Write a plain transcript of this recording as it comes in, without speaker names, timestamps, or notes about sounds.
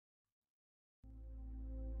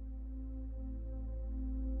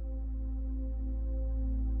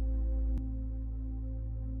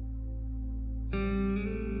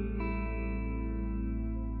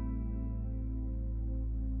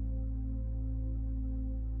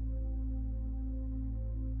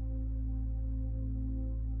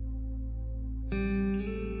This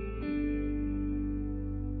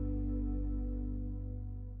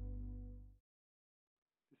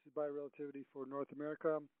is Biorelativity for North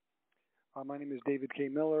America. My name is David K.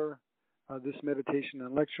 Miller. This meditation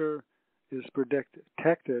and lecture is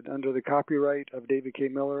protected under the copyright of David K.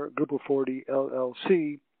 Miller, Group of 40,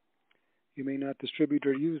 LLC. You may not distribute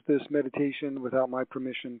or use this meditation without my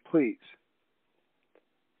permission, please.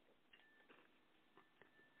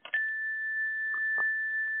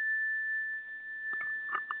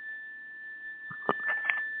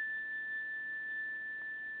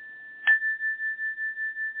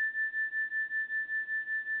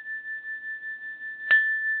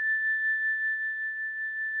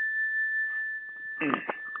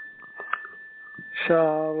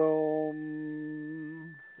 Shalom,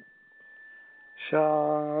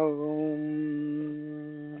 shalom,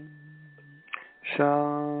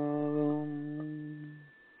 shalom.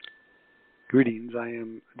 Greetings, I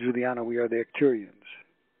am Juliana. We are the Arcturians.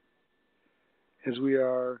 As we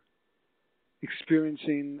are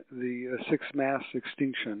experiencing the sixth mass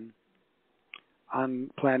extinction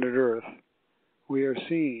on planet Earth, we are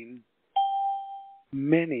seeing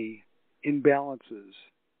many imbalances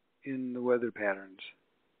in the weather patterns.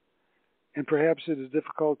 And perhaps it is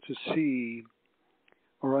difficult to see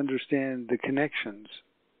or understand the connections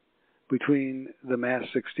between the mass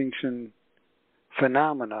extinction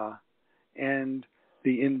phenomena and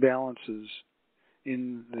the imbalances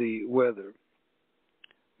in the weather.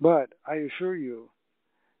 But I assure you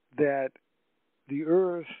that the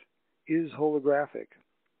Earth is holographic,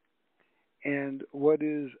 and what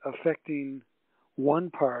is affecting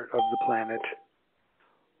one part of the planet,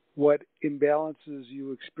 what imbalances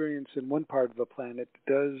you experience in one part of the planet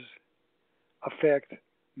does affect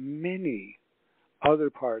many other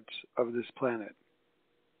parts of this planet.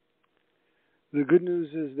 The good news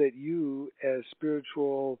is that you, as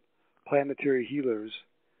spiritual planetary healers,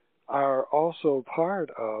 are also part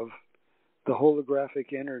of the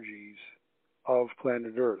holographic energies of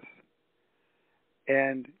planet Earth.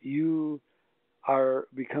 And you are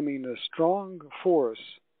becoming a strong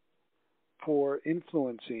force for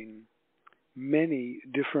influencing many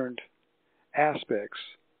different aspects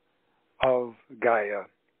of Gaia.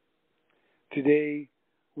 Today,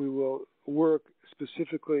 we will work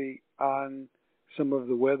specifically on some of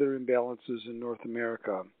the weather imbalances in North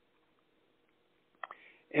America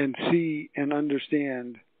and see and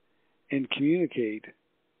understand and communicate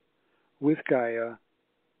with Gaia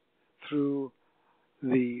through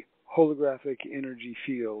the holographic energy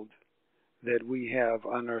field that we have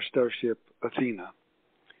on our Starship Athena.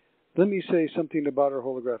 Let me say something about our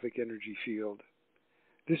holographic energy field.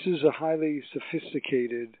 This is a highly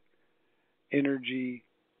sophisticated energy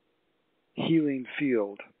healing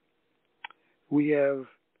field. We have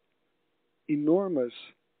enormous,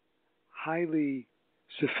 highly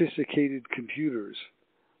sophisticated computers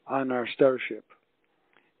on our Starship.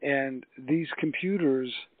 And these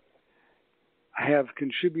computers have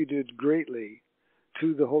contributed greatly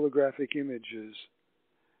to the holographic images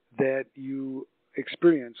that you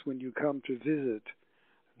experience when you come to visit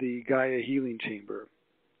the Gaia Healing Chamber.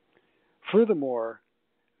 Furthermore,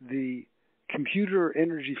 the computer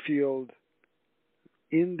energy field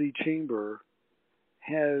in the chamber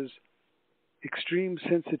has extreme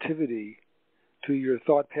sensitivity to your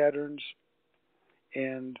thought patterns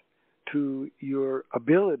and to your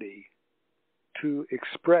ability to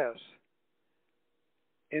express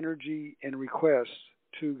energy and requests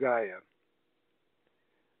to Gaia.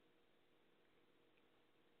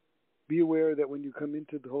 Be aware that when you come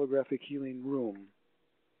into the holographic healing room,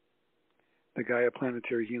 the Gaia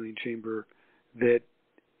Planetary Healing Chamber, that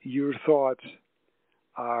your thoughts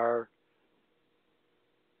are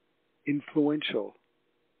influential.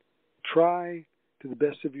 Try to the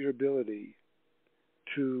best of your ability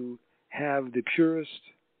to have the purest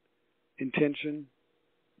intention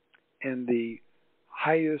and the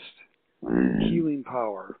highest healing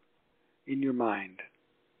power in your mind.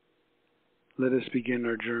 Let us begin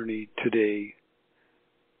our journey today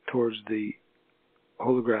towards the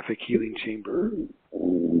holographic healing chamber.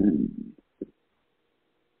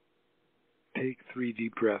 Take 3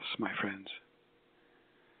 deep breaths, my friends.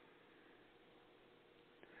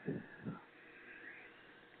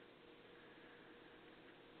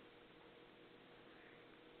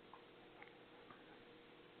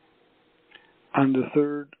 On the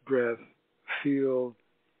third breath, feel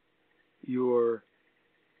your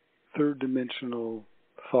third-dimensional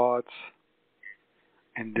thoughts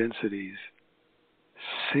and densities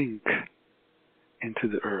sink into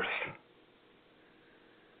the earth,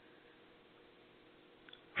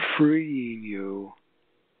 freeing you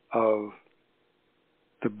of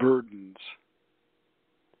the burdens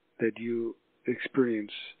that you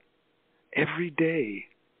experience every day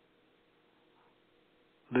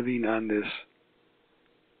living on this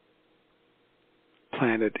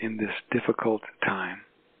planet in this difficult time.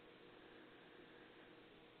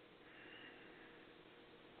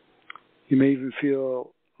 You may even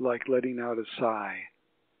feel like letting out a sigh,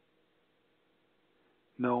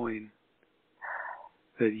 knowing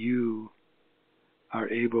that you are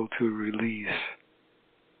able to release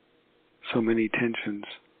so many tensions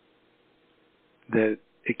that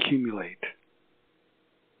accumulate.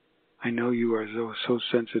 I know you are so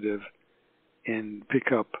sensitive and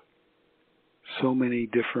pick up so many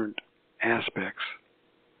different aspects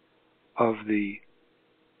of the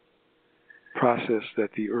process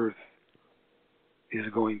that the Earth is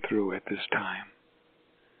going through at this time.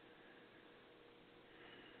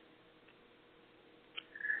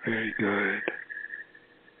 Very good.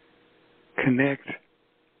 Connect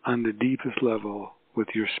on the deepest level with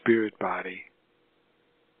your spirit body.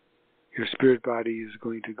 Your spirit body is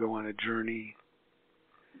going to go on a journey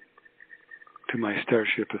to my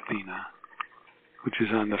Starship Athena, which is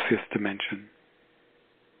on the 5th dimension.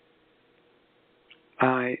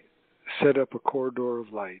 I set up a corridor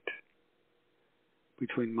of light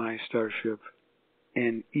between my starship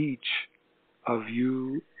and each of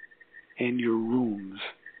you and your rooms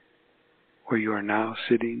where you are now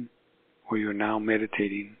sitting, where you are now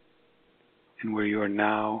meditating, and where you are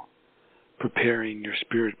now preparing your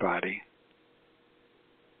spirit body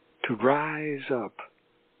to rise up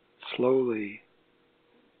slowly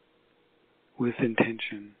with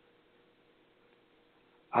intention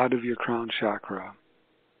out of your crown chakra,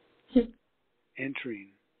 entering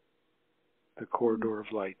the corridor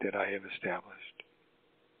of light that I have established.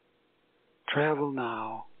 Travel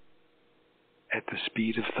now at the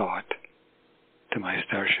speed of thought to my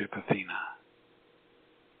Starship Athena.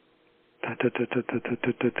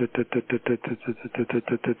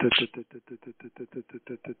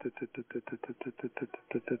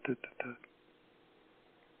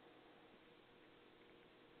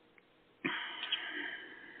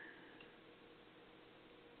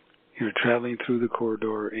 You're traveling through the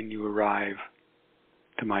corridor and you arrive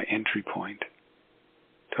to my entry point,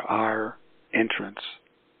 to our entrance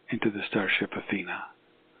into the Starship Athena.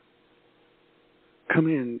 Come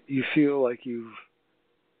in, you feel like you've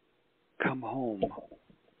come home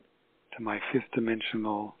to my 5th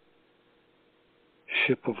dimensional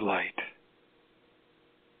ship of light.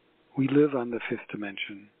 We live on the 5th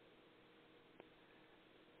dimension,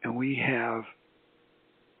 and we have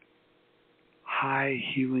high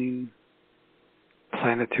healing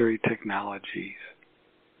planetary technologies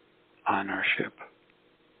on our ship.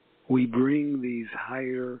 We bring these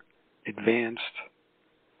higher advanced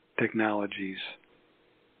technologies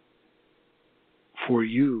for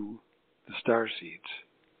you, the starseeds,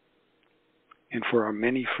 and for our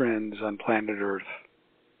many friends on planet Earth.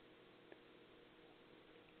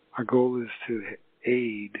 Our goal is to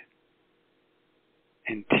aid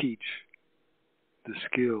and teach the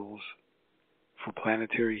skills for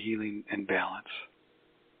planetary healing and balance.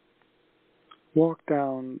 Walk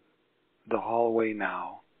down the hallway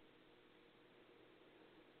now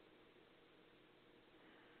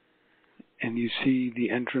and you see the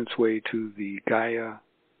entranceway to the Gaia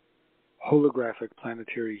holographic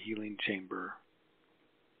planetary healing chamber.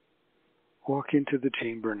 Walk into the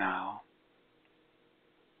chamber now.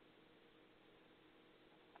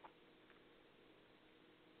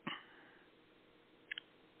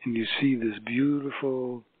 And you see this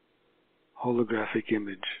beautiful holographic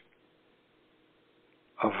image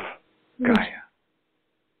of Gaia.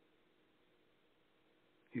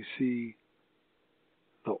 You see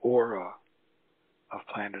the aura of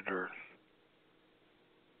planet Earth.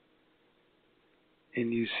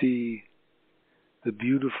 And you see the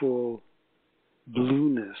beautiful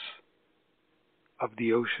blueness of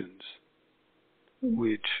the oceans,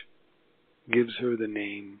 which gives her the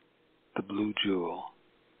name, the blue jewel.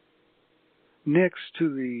 Next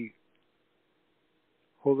to the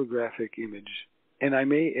holographic image, and I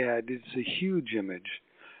may add, it's a huge image.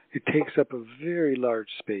 It takes up a very large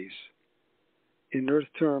space. In Earth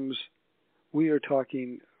terms, we are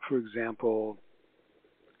talking, for example,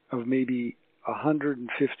 of maybe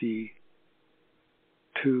 150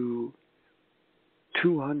 to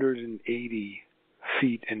 280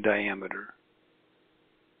 feet in diameter,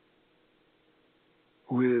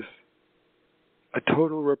 with a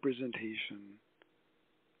total representation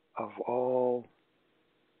of all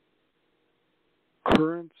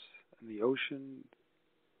currents in the ocean,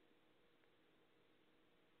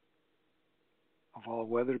 of all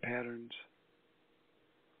weather patterns,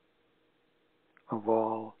 of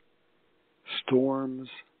all storms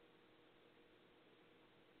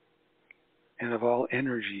and of all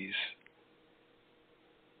energies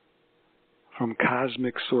from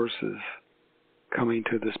cosmic sources coming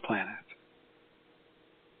to this planet.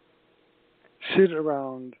 Sit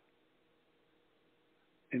around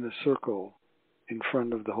in a circle in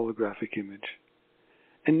front of the holographic image.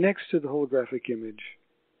 And next to the holographic image,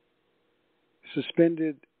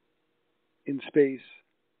 suspended in space,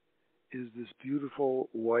 is this beautiful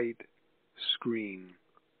white screen.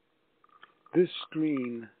 This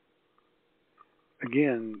screen,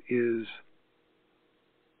 again, is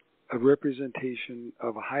a representation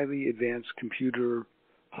of a highly advanced computer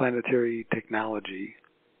planetary technology,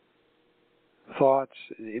 thoughts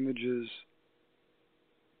and images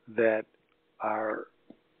that are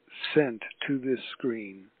sent to this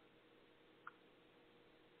screen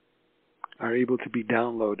are able to be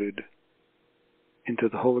downloaded into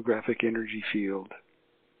the holographic energy field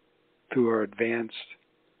through our advanced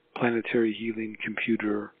planetary healing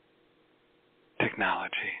computer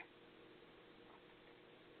technology.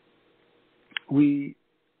 We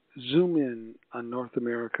zoom in on North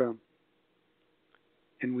America,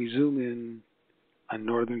 and we zoom in on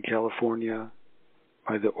Northern California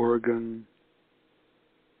by the Oregon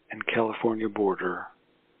and California border,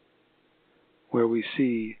 where we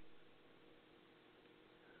see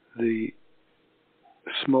the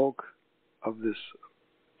smoke of this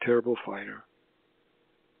terrible fire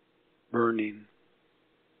burning.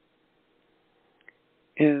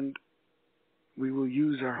 And we will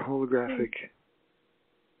use our holographic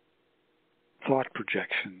thought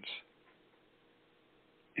projections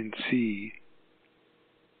and see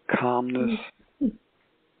calmness,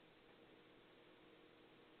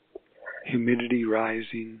 humidity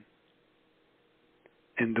rising,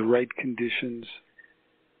 and the right conditions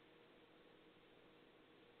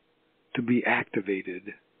to be activated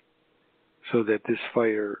so that this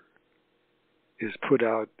fire is put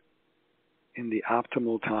out in the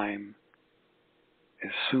optimal time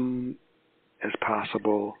as soon as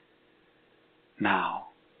possible now.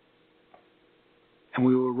 And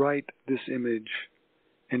we will write this image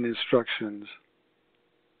and instructions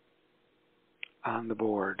on the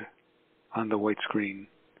board, on the white screen.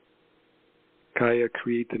 Gaia,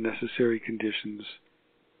 create the necessary conditions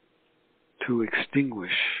to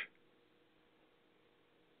extinguish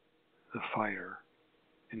the fire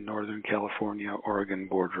in Northern California, Oregon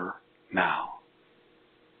border now.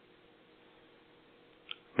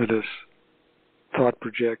 Let us thought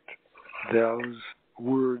project those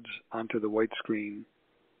words onto the white screen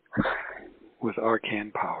with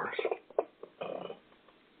arcane powers.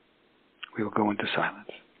 We will go into silence.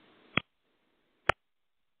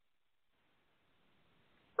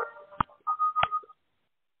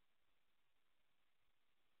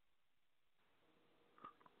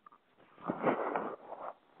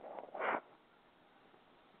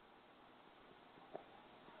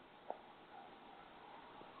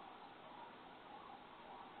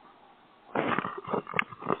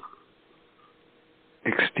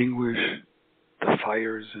 Extinguish the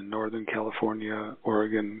fires in Northern California,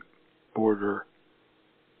 Oregon border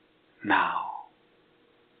now.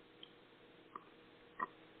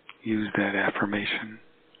 Use that affirmation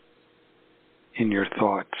in your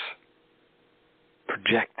thoughts,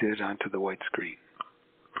 projected onto the white screen.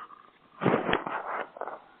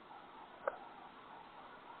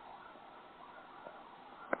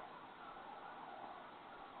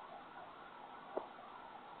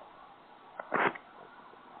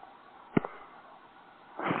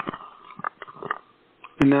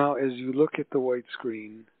 And now, as you look at the white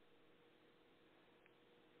screen,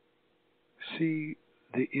 see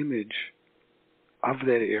the image of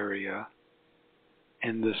that area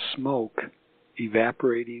and the smoke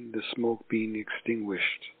evaporating, the smoke being extinguished,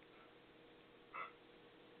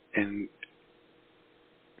 and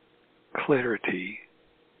clarity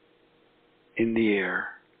in the air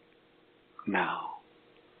now.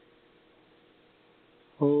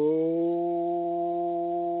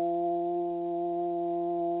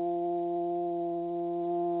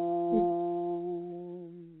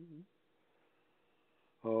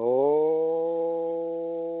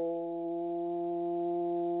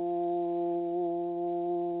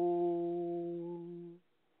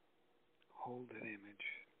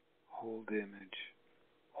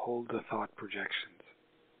 Hold the thought projections.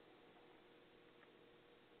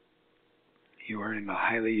 You are in a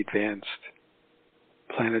highly advanced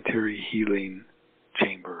planetary healing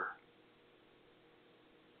chamber.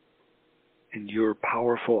 And your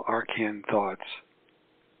powerful arcane thoughts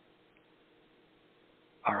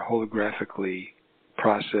are holographically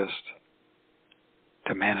processed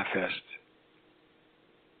to manifest.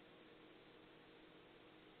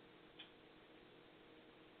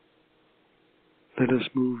 Let us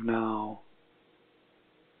move now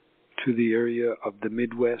to the area of the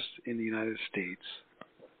Midwest in the United States,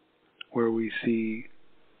 where we see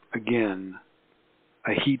again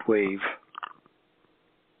a heat wave,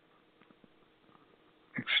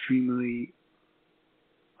 extremely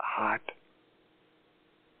hot,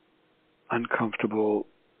 uncomfortable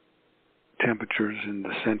temperatures in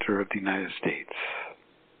the center of the United States.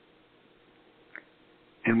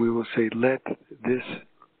 And we will say, let this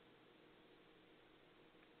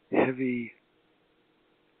heavy,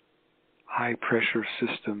 high pressure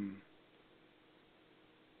system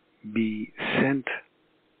be sent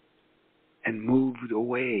and moved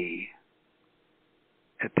away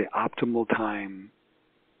at the optimal time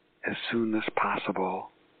as soon as possible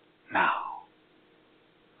now.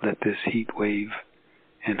 Let this heat wave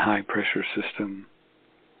and high pressure system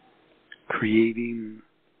creating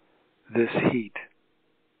this heat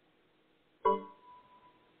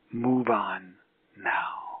move on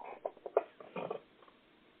now.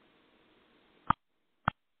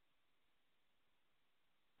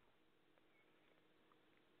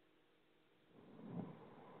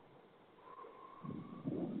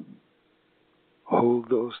 Hold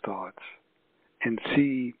those thoughts and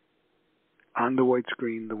see on the white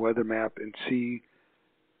screen the weather map and see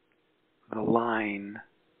the line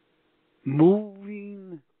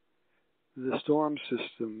moving the storm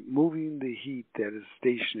system, moving the heat that is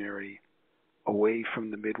stationary away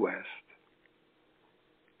from the Midwest.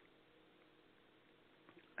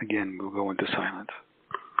 Again, we'll go into silence.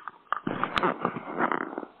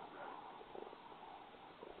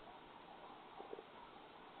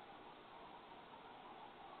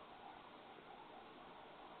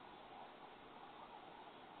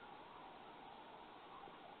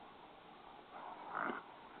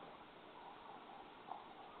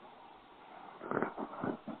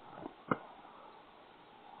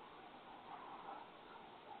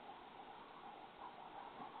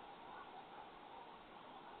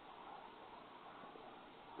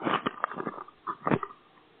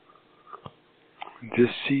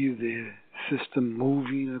 Just see the system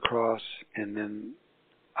moving across and then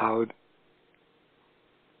out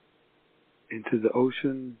into the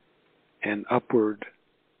ocean and upward,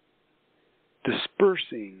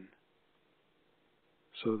 dispersing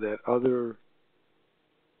so that other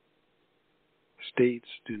states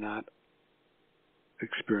do not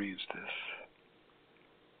experience this.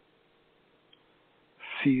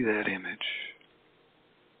 See that image.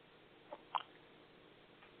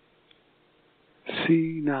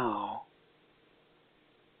 See now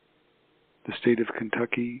the state of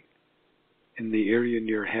Kentucky, in the area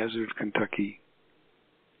near Hazard, Kentucky,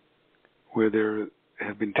 where there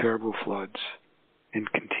have been terrible floods and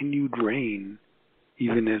continued rain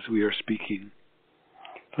even as we are speaking.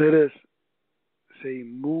 Let us say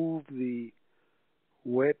move the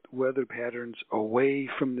wet weather patterns away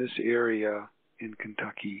from this area in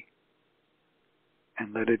Kentucky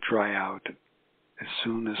and let it dry out as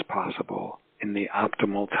soon as possible in the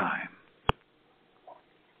optimal time.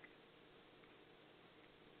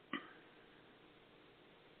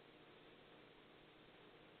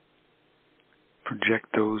 Project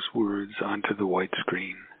those words onto the white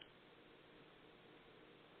screen.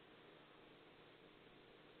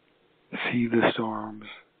 See the storms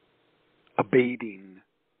abating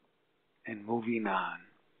and moving on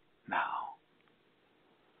now.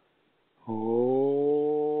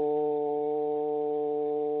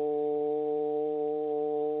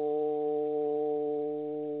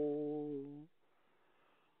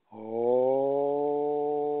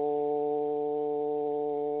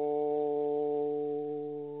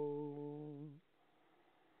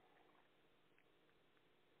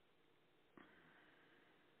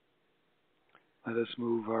 Let us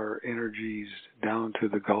move our energies down to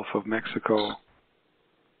the Gulf of Mexico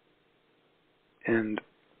and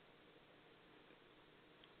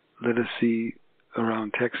let us see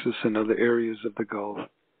around Texas and other areas of the Gulf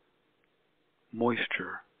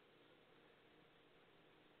moisture,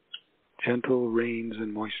 gentle rains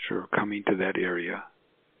and moisture coming to that area.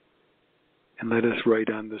 And let us write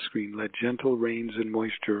on the screen, let gentle rains and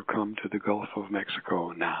moisture come to the Gulf of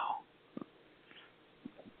Mexico now.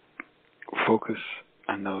 Focus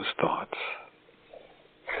on those thoughts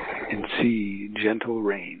and see gentle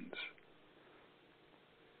rains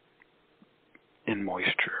and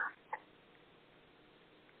moisture.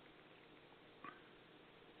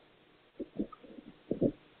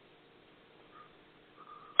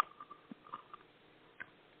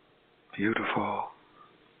 Beautiful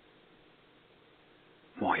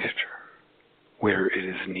moisture where it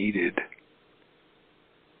is needed.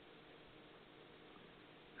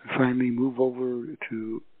 Finally, move over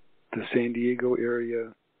to the San Diego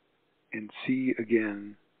area and see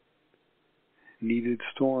again needed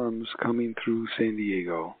storms coming through San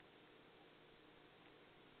Diego.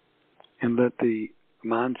 And let the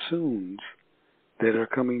monsoons that are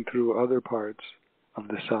coming through other parts of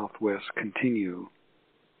the Southwest continue,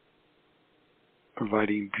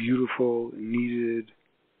 providing beautiful, needed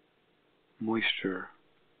moisture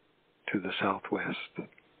to the Southwest.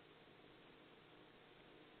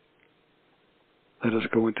 Let us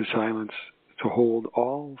go into silence to hold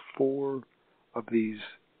all 4 of these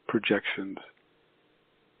projections.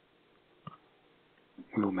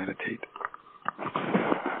 We will meditate.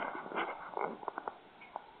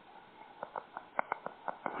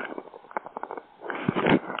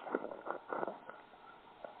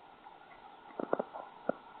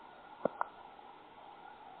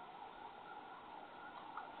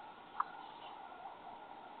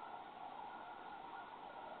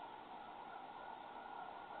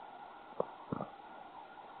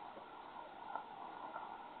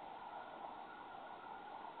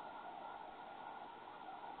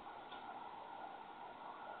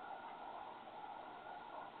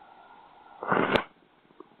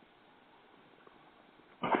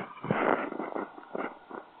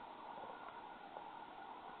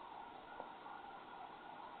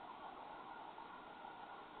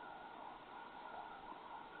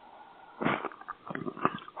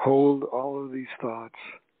 Hold all of these thoughts,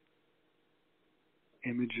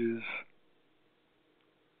 images,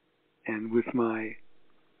 and with my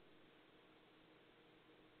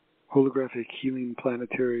holographic healing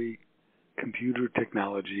planetary computer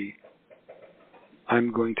technology,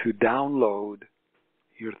 I'm going to download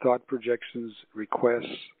your thought projections, requests,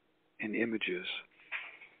 and images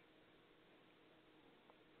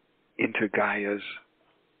into Gaia's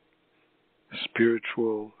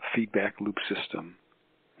spiritual feedback loop system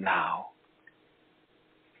now.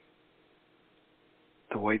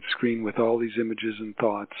 The white screen with all these images and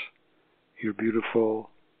thoughts, your beautiful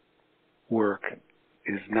work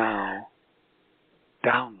is now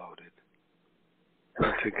downloaded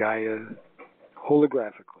into Gaia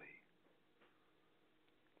holographically.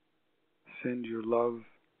 Send your love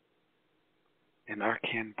and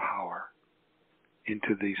arcane power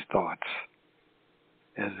into these thoughts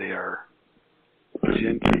as they are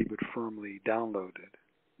gently but firmly downloaded.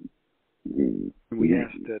 And we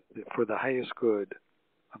ask that for the highest good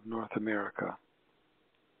of North America,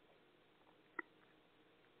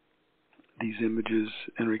 these images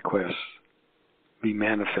and requests be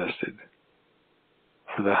manifested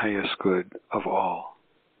for the highest good of all.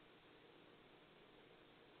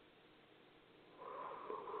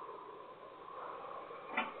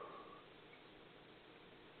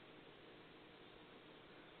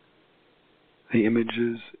 The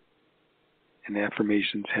images and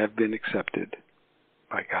affirmations have been accepted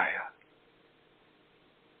by Gaia.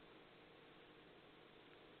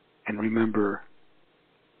 And remember,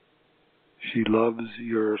 she loves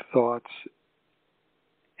your thoughts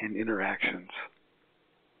and interactions.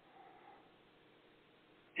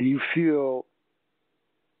 And you feel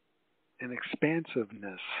an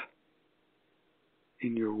expansiveness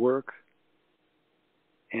in your work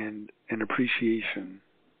and an appreciation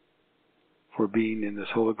for being in this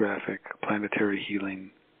holographic planetary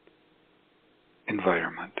healing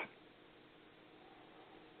environment.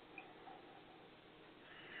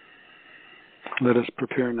 Let us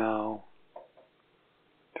prepare now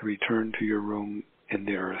to return to your room in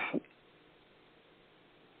the earth.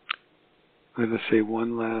 Let us say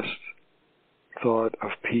one last thought of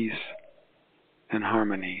peace and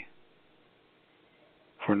harmony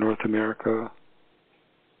for North America,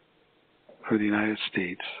 for the United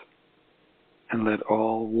States, and let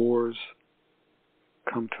all wars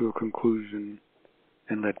come to a conclusion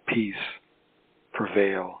and let peace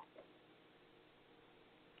prevail.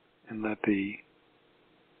 And let the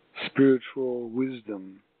spiritual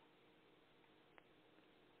wisdom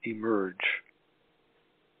emerge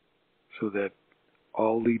so that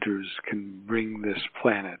all leaders can bring this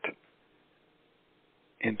planet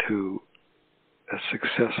into a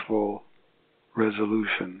successful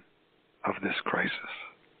resolution of this crisis,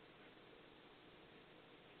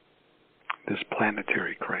 this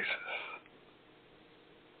planetary crisis.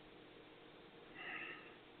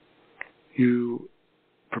 You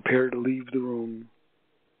prepare to leave the room.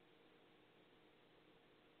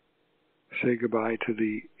 Say goodbye to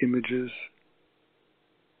the images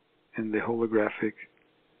and the holographic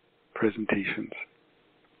presentations.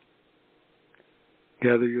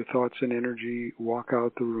 Gather your thoughts and energy, walk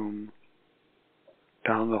out the room,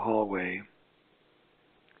 down the hallway,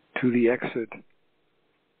 to the exit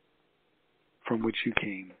from which you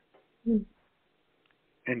came.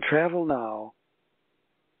 And travel now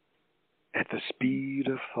at the speed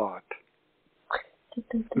of thought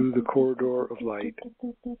through the corridor of light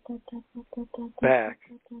back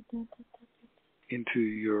into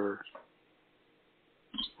your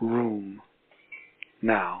room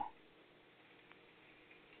now.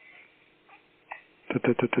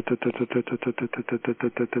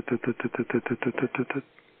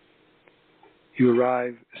 You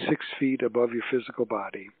arrive 6 feet above your physical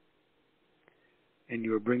body, and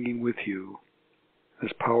you are bringing with you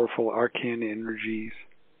this powerful arcane energies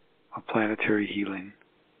of planetary healing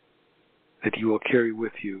that you will carry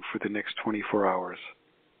with you for the next 24 hours.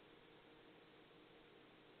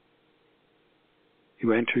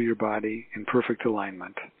 You enter your body in perfect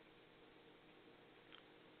alignment.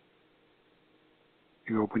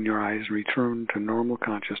 You open your eyes, return to normal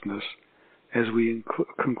consciousness as we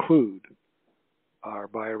conclude our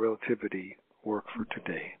biorelativity work for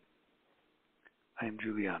today. I am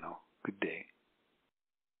Giuliano. Good day.